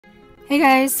Hey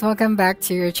guys, welcome back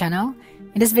to your channel.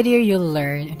 In this video, you'll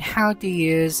learn on how to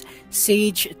use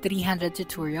Sage 300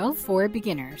 tutorial for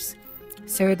beginners.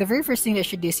 So the very first thing that you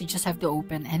should do is you just have to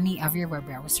open any of your web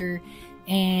browser.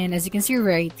 And as you can see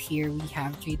right here, we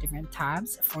have three different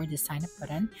tabs for the sign up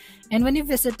button. And when you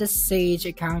visit the Sage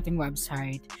accounting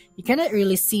website, you cannot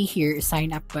really see here a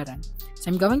sign up button. So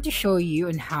I'm going to show you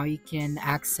on how you can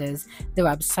access the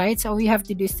website. So all you have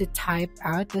to do is to type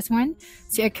out this one.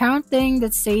 So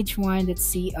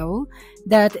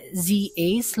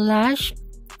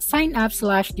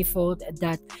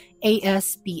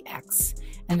accounting.sage1.co/signup/default.aspx.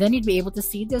 And then you'd be able to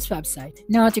see this website.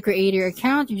 Now to create your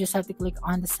account, you just have to click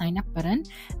on the sign up button,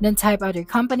 then type out your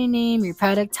company name, your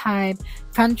product type,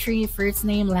 country, first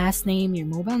name, last name, your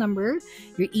mobile number,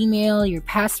 your email, your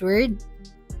password,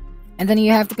 and then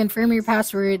you have to confirm your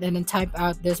password and then type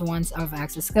out this once of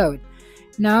access code.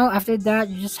 Now after that,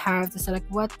 you just have to select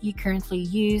what you currently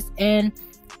use and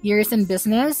years in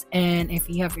business, and if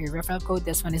you have your referral code,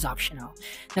 this one is optional.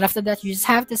 Then after that, you just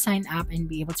have to sign up and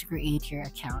be able to create your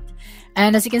account.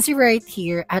 And as you can see right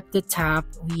here at the top,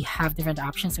 we have different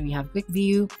options. So we have quick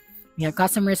view, we have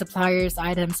customer, suppliers,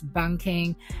 items,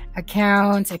 banking,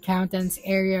 accounts, accountants,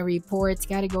 area, reports,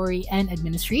 category, and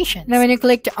administration. Now when you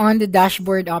click on the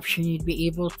dashboard option, you'd be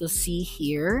able to see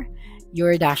here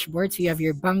your dashboard. So you have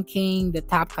your banking, the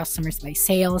top customers by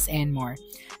sales, and more.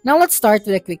 Now let's start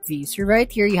with a quick view. So right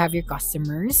here you have your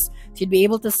customers. So you'd be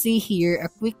able to see here a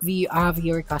quick view of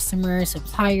your customers,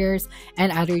 suppliers,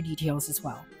 and other details as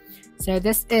well. So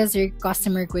this is your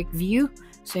customer quick view.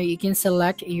 So you can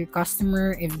select your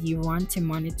customer if you want to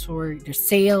monitor their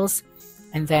sales,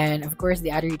 and then of course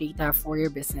the other data for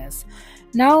your business.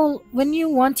 Now when you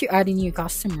want to add a new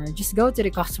customer, just go to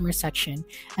the customer section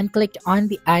and click on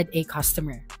the add a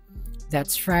customer.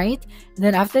 That's right. And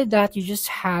then after that, you just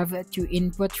have to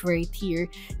input right here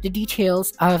the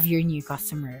details of your new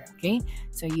customer. Okay,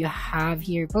 so you have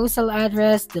here postal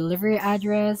address, delivery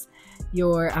address,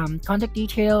 your contact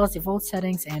details, default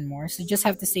settings, and more. So just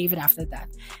have to save it after that.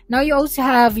 Now you also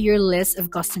have your list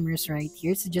of customers right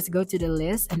here. So just go to the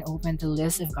list and open the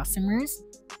list of customers.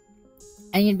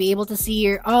 And you'll be able to see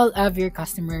here all of your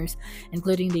customers,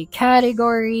 including the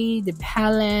category, the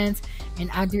balance, and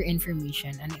other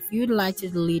information. And if you'd like to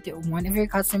delete one of your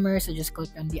customers, so just click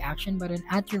on the action button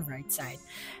at your right side.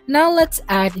 Now let's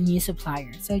add a new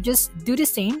supplier. So just do the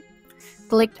same.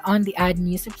 Click on the add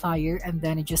new supplier, and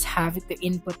then you just have to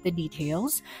input the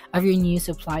details of your new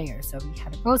supplier. So we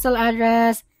have a postal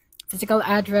address, physical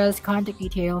address, contact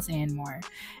details, and more.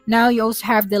 Now you also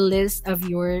have the list of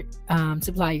your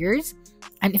suppliers.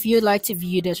 And if you'd like to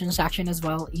view the transaction as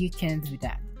well, you can do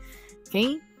that.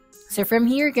 Okay, so from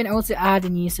here, you can also add a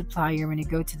new supplier when you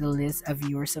go to the list of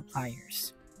your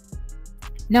suppliers.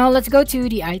 Now let's go to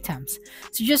the items.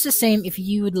 So just the same, if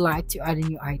you would like to add a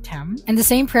new item, and the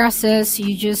same process,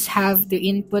 you just have to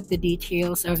input the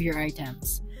details of your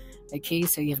items. Okay,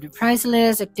 so you have the price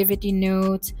list, activity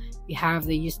notes, you have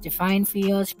the use defined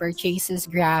fields, purchases,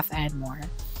 graph, and more.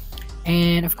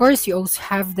 And of course, you also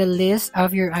have the list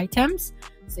of your items.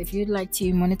 So if you'd like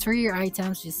to monitor your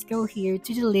items, just go here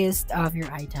to the list of your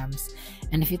items.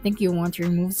 And if you think you want to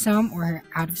remove some or are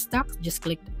out of stock, just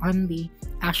click on the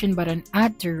action button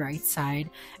at the right side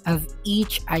of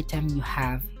each item you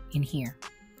have in here.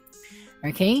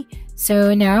 Okay,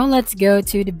 so now let's go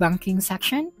to the banking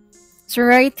section. So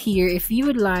right here, if you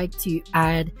would like to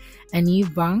add a new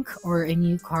bank or a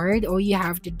new card, all you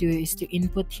have to do is to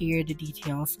input here the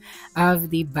details of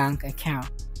the bank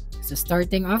account. So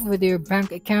starting off with your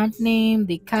bank account name,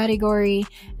 the category,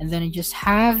 and then you just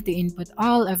have to input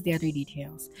all of the other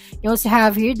details. You also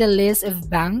have here the list of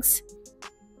banks,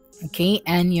 okay,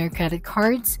 and your credit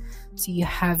cards. So you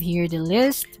have here the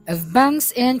list of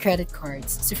banks and credit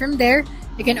cards. So from there,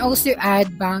 you can also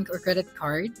add bank or credit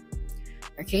card.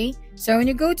 Okay, so when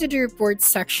you go to the report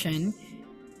section,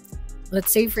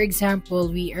 let's say for example,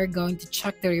 we are going to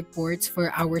check the reports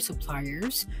for our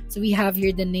suppliers. So we have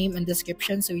here the name and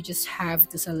description. So we just have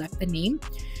to select the name.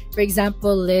 For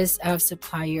example, list of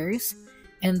suppliers.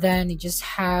 And then you just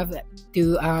have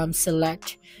to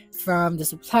select from the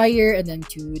supplier and then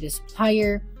to the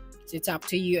supplier. So it's up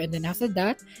to you. And then after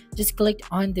that, just click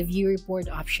on the view report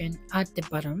option at the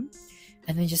bottom.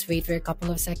 And then just wait for a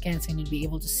couple of seconds and you'll be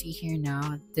able to see here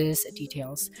now these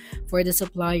details for the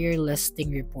supplier listing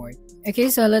report.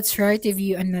 Okay, so let's try to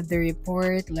view another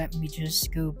report. Let me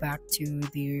just go back to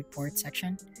the report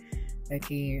section.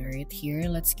 Okay, right here,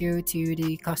 let's go to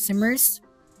the customers.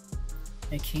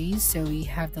 Okay, so we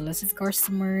have the list of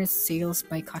customers, sales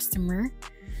by customer.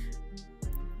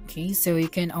 Okay, so you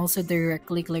can also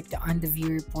directly click on the view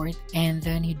report, and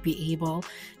then you'd be able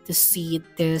to see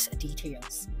these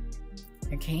details.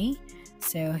 Okay,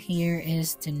 so here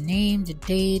is the name, the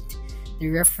date, the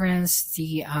reference,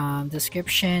 the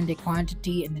description, the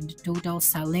quantity, and then the total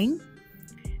selling.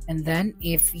 And then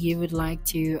if you would like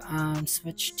to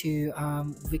switch to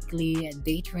weekly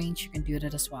date range, you can do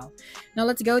that as well. Now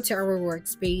let's go to our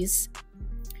workspace.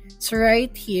 So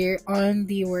right here on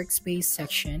the workspace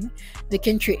section, we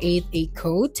can create a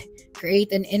code,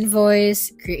 create an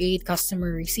invoice, create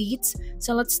customer receipts.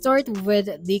 So let's start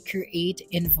with the create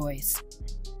invoice.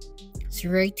 So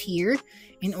right here,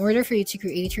 in order for you to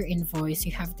create your invoice,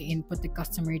 you have to input the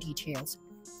customer details.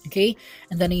 Okay,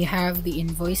 and then you have the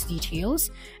invoice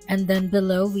details, and then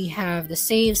below we have the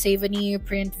save a new,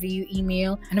 print, view,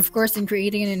 email, and of course in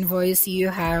creating an invoice you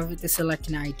have to select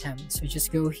an item. So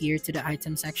just go here to the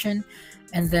item section,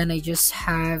 and then I just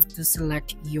have to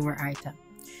select your item.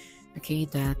 Okay,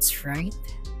 that's right.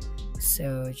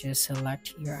 So just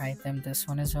select your item, this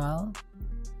one as well.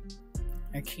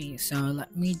 Okay, so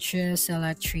let me just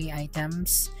select 3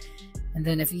 items. And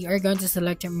then if you are going to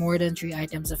select more than 3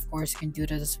 items, of course, you can do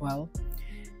that as well.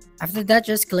 After that,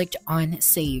 just click on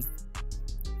save.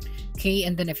 Okay,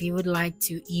 and then if you would like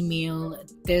to email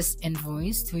this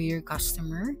invoice to your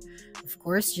customer, of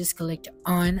course, just click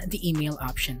on the email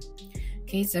option.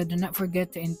 Okay, so do not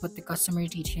forget to input the customer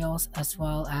details as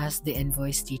well as the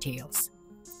invoice details.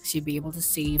 So you'll be able to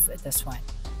save this one.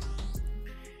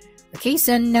 Okay,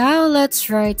 so now let's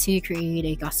try to create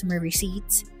a customer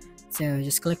receipt. So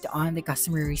just click on the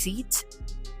customer receipt.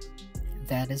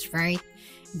 That is right.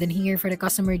 Then here for the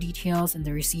customer details and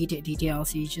the receipt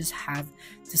details, you just have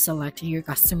to select your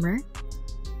customer.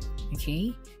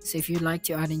 Okay, so if you'd like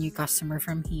to add a new customer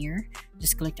from here,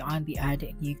 just click on the add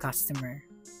new customer.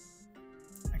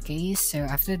 Okay, so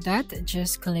after that,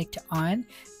 just click on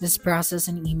this process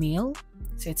an email.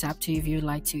 So it's up to you if you'd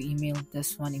like to email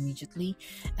this one immediately.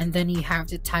 And then you have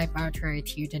to type out right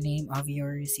here the name of your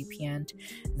recipient,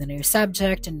 then your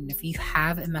subject, and if you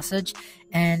have a message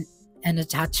and an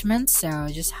attachment, so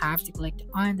just have to click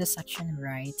on the section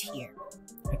right here.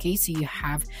 Okay, so you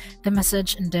have the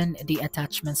message and then the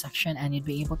attachment section, and you'd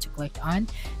be able to click on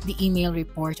the email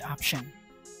report option.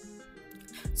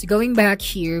 So going back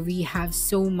here, we have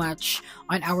so much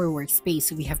on our workspace.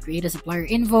 So we have created supplier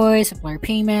invoice, supplier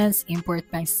payments, import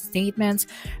bank statements,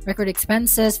 record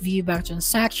expenses, view bank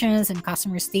transactions and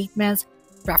customer statements,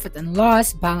 profit and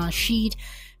loss, balance sheet,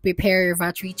 prepare your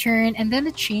VAT return, and then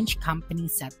the change company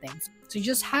settings. So you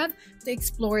just have to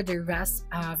explore the rest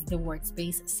of the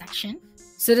workspace section.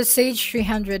 So the Sage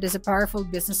 300 is a powerful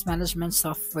business management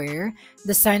software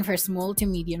designed for small to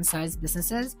medium-sized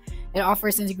businesses. It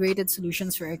offers integrated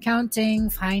solutions for accounting,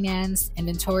 finance,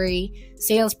 inventory,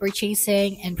 sales,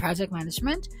 purchasing, and project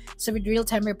management. So with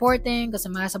real-time reporting,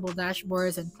 customizable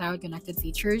dashboards, and cloud-connected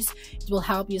features, it will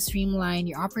help you streamline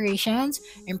your operations,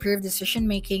 improve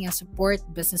decision-making, and support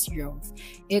business growth.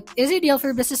 It is ideal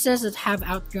for businesses that have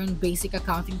outgrown basic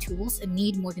accounting tools and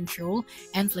need more control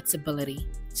and flexibility.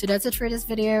 So that's it for this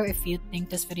video. If you think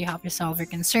this video helped you solve your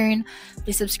concern,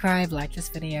 please subscribe, like this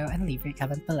video, and leave your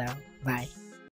comment below. Bye.